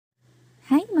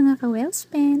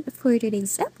ka-well-spent. For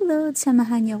today's upload,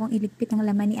 samahan niyo akong iligpit ang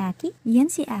laman ni Aki. Yan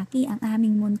si Aki, ang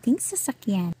aming munting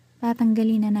sasakyan.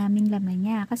 Tatanggalin na namin laman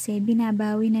niya kasi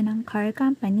binabawi na ng car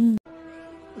company.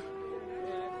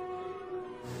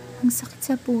 Ang sakit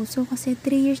sa puso kasi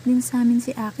 3 years din sa amin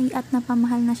si Aki at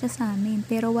napamahal na siya sa amin.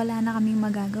 Pero wala na kaming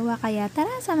magagawa kaya tara,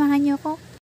 samahan niyo ako.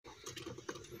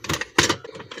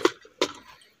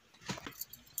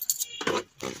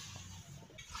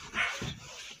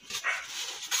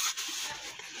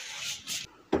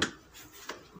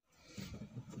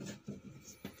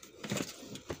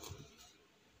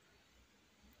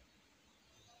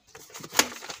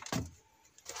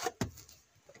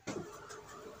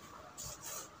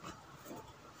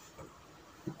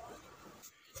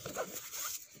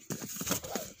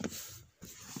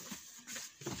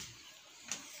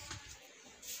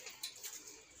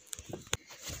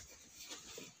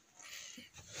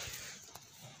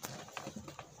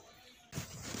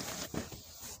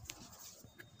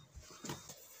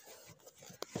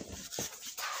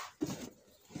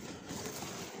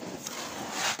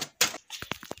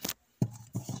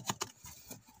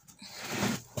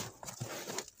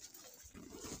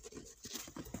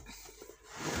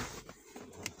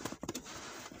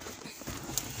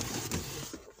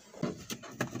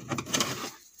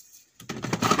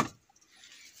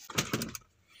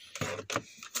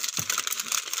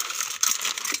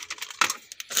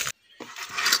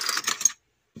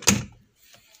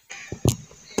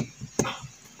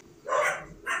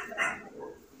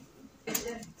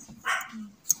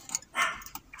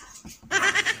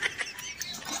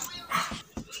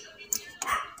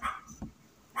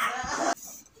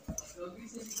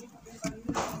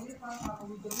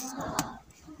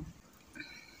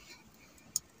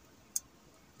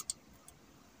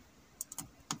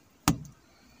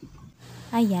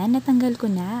 Ayan, natanggal ko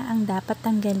na ang dapat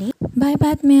tanggalin. Bye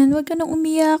Batman, huwag ka nang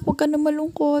umiyak, huwag ka nang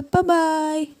malungkot.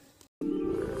 Bye-bye!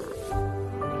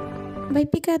 Bye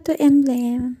Picanto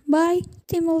emblem. Bye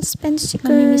TeamWellSpent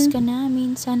sticker. Mamimiss ka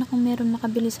namin. Sana kung meron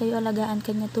makabili sa'yo, alagaan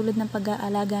ka niya tulad ng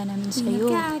pag-aalaga namin sa'yo.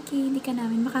 Ingat ka Aki, hindi ka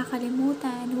namin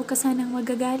makakalimutan. Huwag ka sanang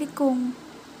magagalit kung...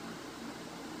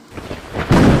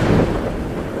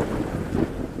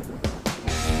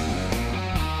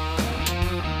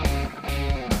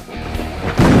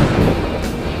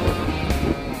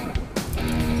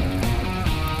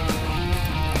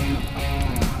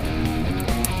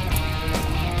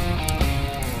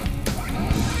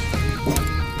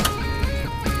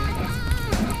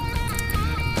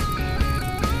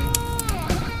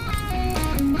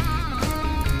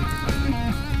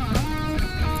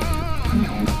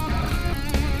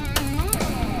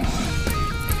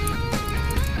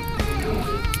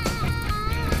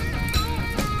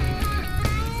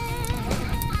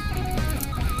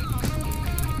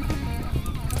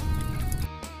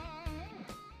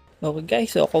 Okay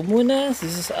guys, so ako muna. This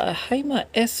is a Haima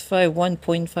S5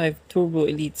 1.5 Turbo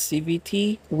Elite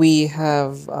CVT. We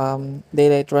have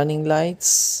daylight running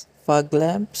lights, fog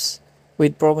lamps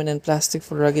with prominent plastic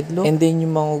for rugged look. And then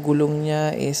yung mga gulong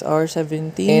niya is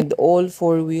R17. And all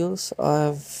 4 wheels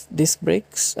have disc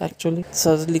brakes actually.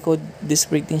 Sa likod,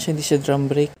 disc brake din siya, hindi siya drum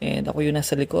brake. And ako yung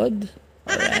nasa likod.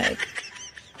 Alright.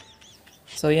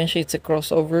 So yan siya, it's a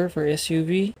crossover for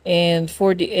SUV. And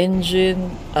for the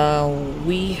engine,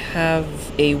 we have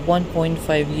a 1.5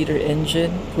 liter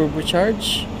engine,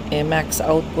 turbocharged. And max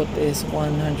output is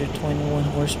 121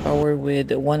 horsepower with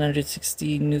 160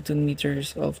 Newton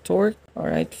meters of torque.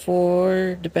 Alright,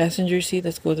 for the passenger seat,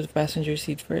 let's go to the passenger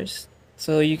seat first.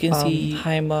 So you can see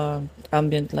Haima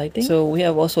ambient lighting. So we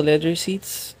have also leather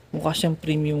seats. Mukha siyang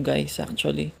premium guys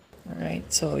actually. Alright,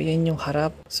 so yan yung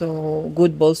harap. So,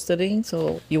 good bolstering.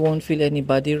 So, you won't feel any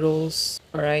body rolls.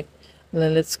 Alright,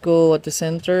 then let's go at the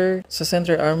center. Sa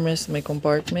center armrest, may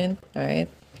compartment. Alright,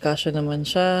 kasya naman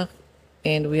siya.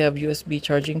 And we have USB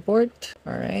charging port.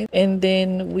 Alright, and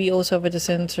then we also have at the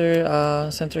center,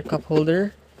 center cup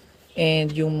holder.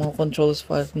 And yung mga controls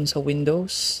pa sa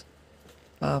windows.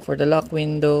 For the lock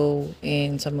window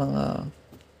and sa mga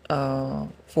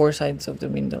 4 sides of the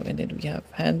window. And then we have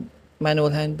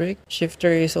manual handbrake. Shifter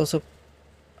is also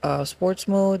sports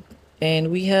mode.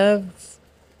 And we have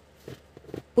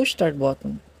push start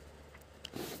button.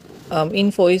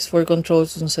 Info is for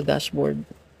controls dun sa dashboard.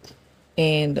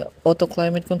 And auto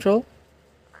climate control.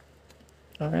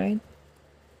 Alright.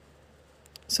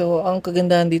 So, ang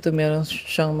kagandahan dito, meron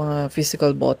siyang mga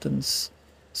physical buttons.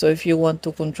 So, if you want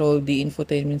to control the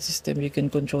infotainment system, you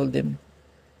can control them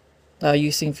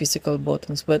using physical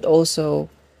buttons. But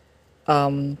also,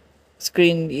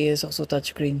 screen is also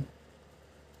touchscreen.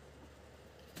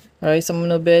 Alright, sa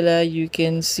Manobela, you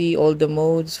can see all the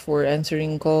modes for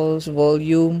answering calls,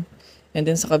 volume, And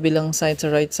then sa kabilang side,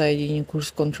 sa right side, yun yung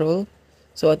cruise control.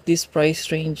 So at this price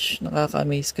range,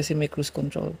 nakaka-amaze kasi may cruise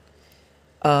control.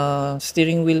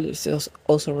 Steering wheel is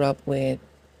also wrapped with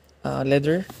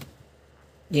leather.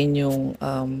 Yan yung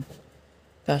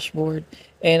dashboard.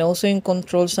 And also yung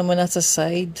controls naman nasa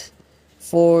side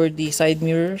for the side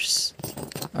mirrors.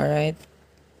 Alright.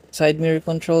 Side mirror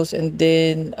controls. And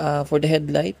then for the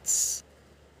headlights,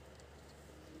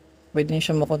 pwede nyo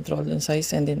siya makontrol ng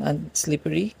size and then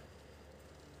slippery.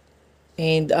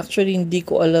 And actually, hindi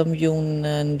ko alam yung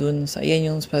nandun sa, yan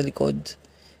yung sa likod.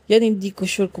 Yan, hindi ko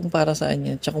sure kung para saan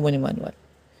yan. Tsaka kung manual.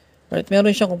 Alright, meron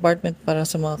siyang compartment para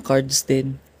sa mga cards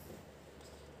din.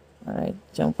 Alright,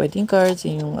 dyan pwedeng cards.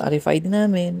 Yan yung RFID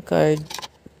namin, card.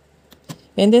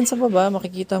 And then sa baba,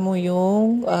 makikita mo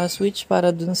yung switch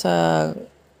para dun sa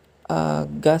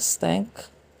gas tank.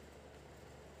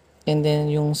 And then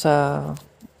yung sa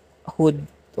hood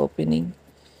opening.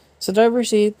 Sa driver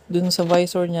seat, dun sa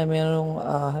visor niya, mayroong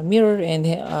mirror and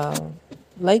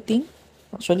lighting.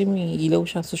 Actually, may ilaw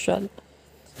siya, social.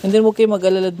 And then, huwag kayo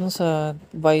mag-alala dun sa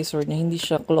visor niya, hindi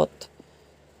siya cloth.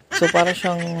 So, para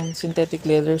siyang synthetic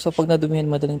leather. So, pag nadumihan,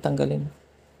 madaling tanggalin.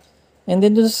 And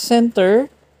then, dun sa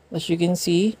center, as you can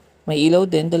see, may ilaw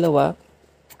din, dalawa.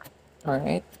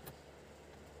 Alright.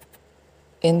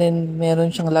 And then, meron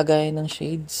siyang lagay ng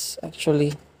shades,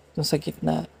 actually, dun sa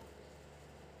gitna.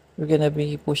 We're gonna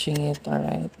be pushing it,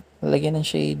 alright. Lalagyan ng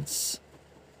shades.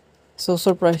 So,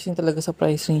 surprising talaga sa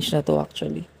price range na to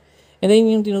actually. And then,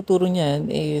 yung tinuturo niyan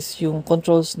is yung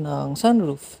controls ng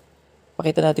sunroof.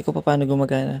 Pakita natin kung paano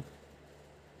gumagana.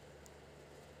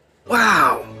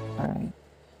 Wow! Alright.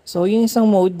 So, yung isang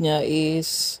mode niya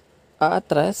is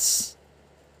aatras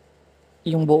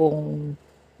yung buong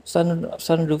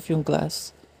sunroof yung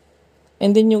glass.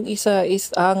 And then yung isa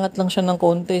is aangat lang siya ng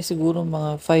konti, siguro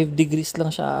mga 5 degrees lang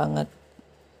siya aangat.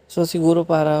 So siguro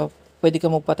para pwede ka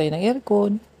magpatay ng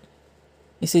aircon,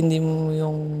 isindi mo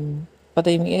yung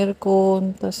patay yung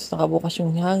aircon, tapos nakabukas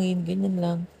yung hangin, ganyan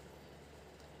lang.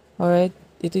 Alright,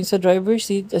 ito yung sa driver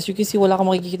seat. As you can see, wala kang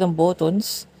makikita ng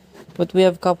buttons, but we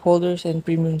have cup holders and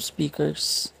premium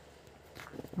speakers.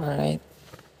 Alright.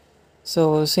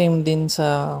 So, same din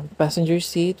sa passenger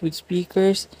seat with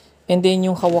speakers. And then,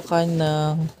 yung hawakan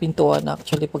ng pintuan,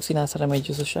 actually, pag sinasara,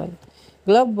 medyo social.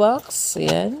 Glove box,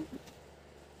 ayan.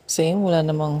 Same, wala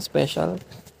namang special.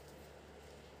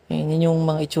 Ayan, yun yung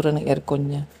mga itsura ng aircon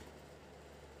niya.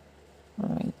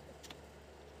 Alright.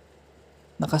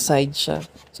 Naka-side siya.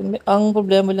 So, ang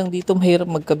problema lang dito,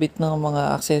 mahirap magkabit ng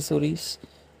mga accessories.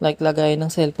 Like, lagay ng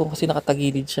cellphone kasi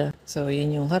nakatagilid siya. So,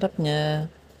 yun yung harap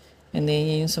niya. And then,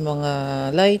 yun yung sa mga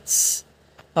lights.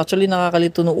 Actually,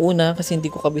 nakakalito nung una kasi hindi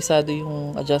ko kabisado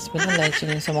yung adjustment ng lights.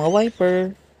 Yun yung sa mga wiper.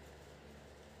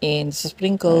 And sa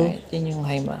sprinkle. Right. Yun yung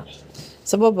Haima.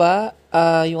 Sa baba,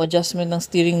 yung adjustment ng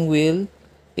steering wheel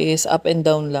is up and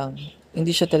down lang.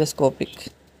 Hindi siya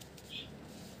telescopic.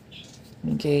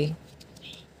 Okay.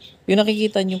 Yung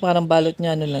nakikita nyo parang balot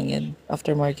niya, ano lang yan.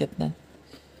 Aftermarket na.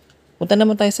 Punta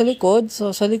naman tayo sa likod.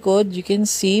 So, sa likod, you can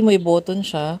see may button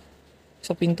siya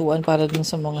sa pintuan para dun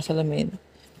sa mga salamin.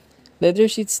 Leather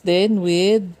seats din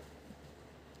with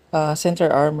center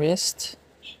armrest.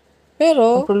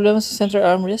 Pero, ang problema sa center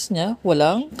armrest niya,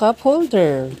 walang cup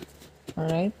holder.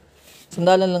 Alright?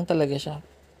 Sandalan lang talaga siya.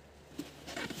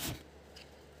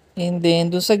 And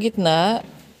then, dun sa gitna,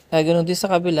 ganun din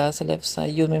sa kabila, sa left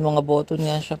side, yun, may mga button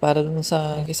nga siya para dun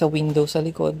sa window sa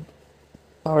likod.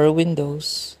 Power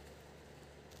windows.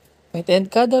 Right,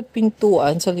 and kada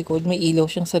pintuan sa likod, may ilaw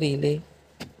siyang sarili.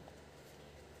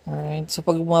 Alright, so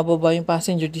pag bumababa yung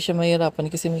passenger, di siya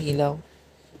mahirapan kasi may ilaw.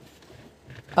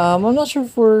 I'm not sure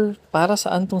for para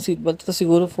saan tong seatbelt. Ito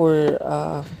siguro for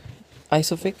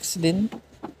Isofix din.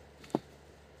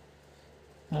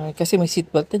 Kasi may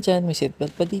seatbelt na dyan, may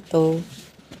seatbelt pa dito.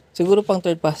 Siguro pang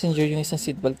third passenger yung isang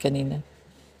seatbelt kanina.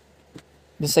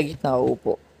 Doon sa gitna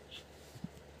uupo.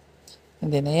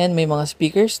 And then ayan, may mga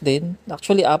speakers din.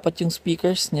 Actually, 4 yung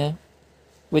speakers niya.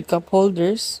 With cup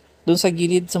holders. Doon sa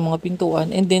gilid sa mga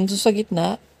pintuan. And then doon sa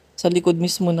gitna, sa likod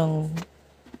mismo ng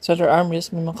center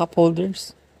armrest, may mga cup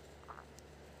holders.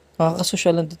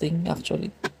 Makakasosyal ang dating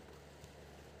actually.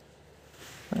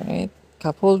 Alright.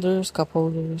 Cup holders,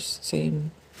 same.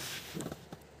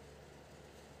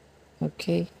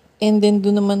 Okay. And then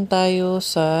doon naman tayo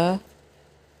sa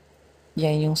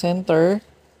yan yung center.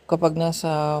 Kapag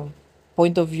nasa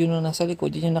point of view na nasa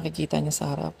likod, yun yung nakikita niya sa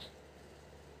harap.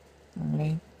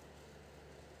 Alright.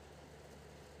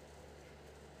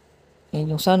 Yan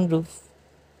yung sunroof.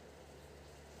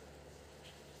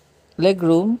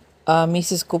 Legroom.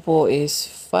 Misis ko po is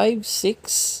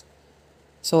 5'6".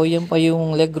 So, yan pa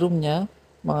yung legroom niya.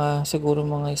 Siguro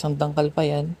mga isang dangkal pa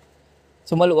yan.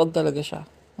 So, maluwag talaga siya,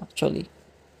 actually.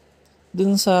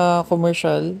 Dun sa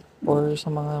commercial or sa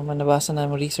mga manabasa na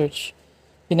research,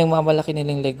 pinagmamalaki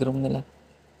nila yung legroom nila.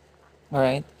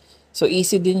 Alright? So,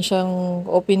 easy din siyang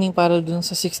opening para dun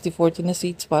sa 60-40 na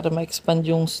seats para ma-expand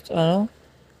yung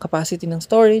capacity ng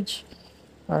storage.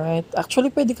 Alright?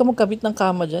 Actually, pwede ka magkabit ng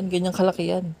kama dyan. Ganyang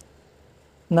kalaki yan.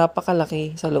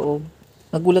 Napakalaki sa loob.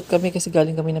 Nagulat kami kasi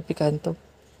galing kami ng Picanto.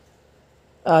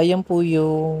 Yan po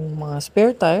yung mga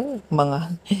spare tire.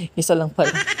 Isa lang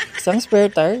pala. Isang spare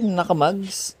tire na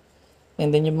naka-mugs. And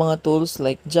then yung mga tools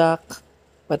like jack,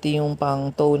 pati yung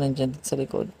pang tow nandyan sa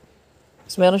likod.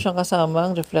 Tapos meron siyang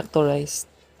kasamang reflectorized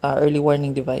early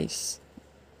warning device.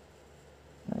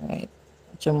 Alright.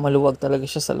 At yung maluwag talaga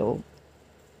siya sa loob.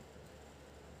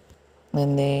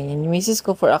 And then, yung misis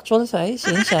ko for actual size,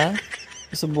 yun siya.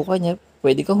 Subukan niya,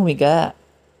 pwede kang humiga.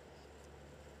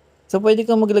 So, pwede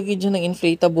kang maglagay dyan ng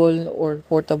inflatable or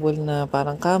portable na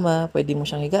parang kama. Pwede mo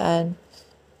siyang higaan.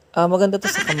 Maganda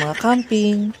to sa mga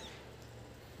camping,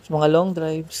 sa mga long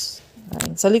drives.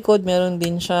 Sa likod, meron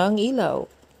din siyang ilaw.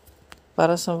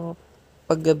 Para sa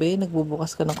paggabi,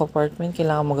 nagbubukas ka ng compartment,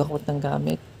 kailangan magakot ng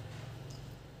gamit.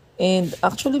 And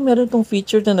actually, meron tong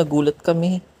feature na nagulat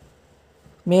kami.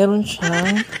 Meron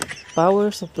siyang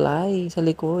power supply sa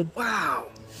likod.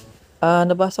 Wow!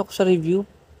 Nabasa ko sa review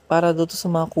para dito sa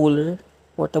mga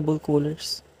portable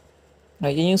coolers.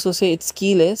 Yan yung susi, it's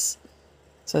keyless.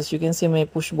 So as you can see, may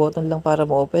push button lang para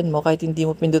ma-open mo. Kahit hindi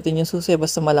mo pindutin yung susi,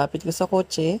 basta malapit ka sa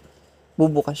kotse,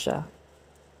 bubukas siya.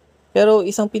 Pero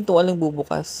isang pintuan lang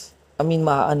bubukas.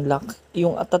 Ma-unlock.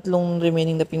 Yung tatlong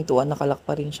remaining na pintuan, nakalock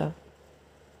pa rin siya.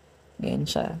 Ganyan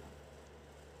siya.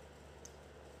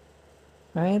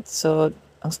 Right? So,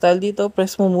 ang style dito,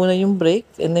 press mo muna yung brake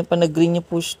and then pa nag-green yung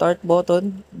push start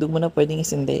button, doon mo na pwedeng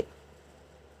isindi.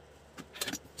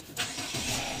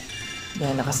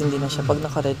 Yan, nakasindi na siya. Pag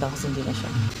naka-red, nakasindi na siya.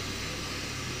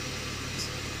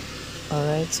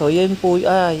 Alright, so yan po,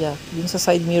 yung sa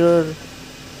side mirror,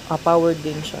 powered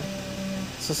din siya.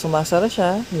 So, sumasara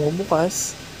siya,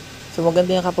 bumubukas. So,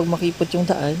 maganda yan kapag makipot yung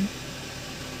daan,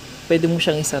 pwede mo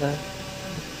siyang isara.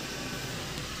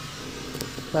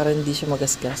 Para hindi siya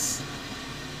magasgas.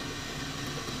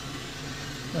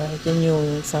 Alright, yan yung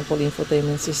sample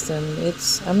infotainment system.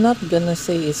 I'm not gonna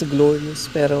say it's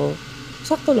glorious, pero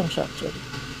sakto lang siya actually.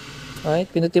 Alright,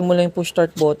 pinutin mo lang yung push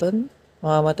start button,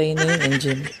 mamamatay na yung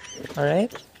engine.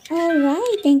 Alright?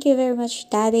 Alright, thank you very much,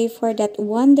 Daddy, for that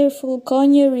wonderful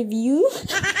Konyo review.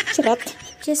 Charot.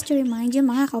 Just to remind you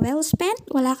mga ka-well-spent,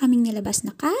 wala kaming nilabas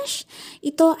na cash.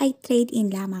 Ito ay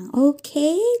trade-in lamang,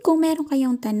 okay? Kung meron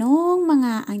kayong tanong,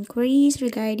 mga inquiries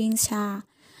regarding sa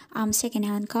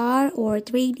second-hand car or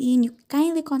trade-in, you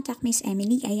kindly contact Miss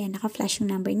Emily. Ayan, naka-flash yung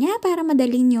number niya para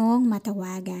madali nyong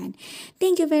matawagan.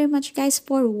 Thank you very much guys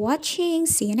for watching.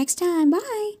 See you next time.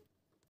 Bye!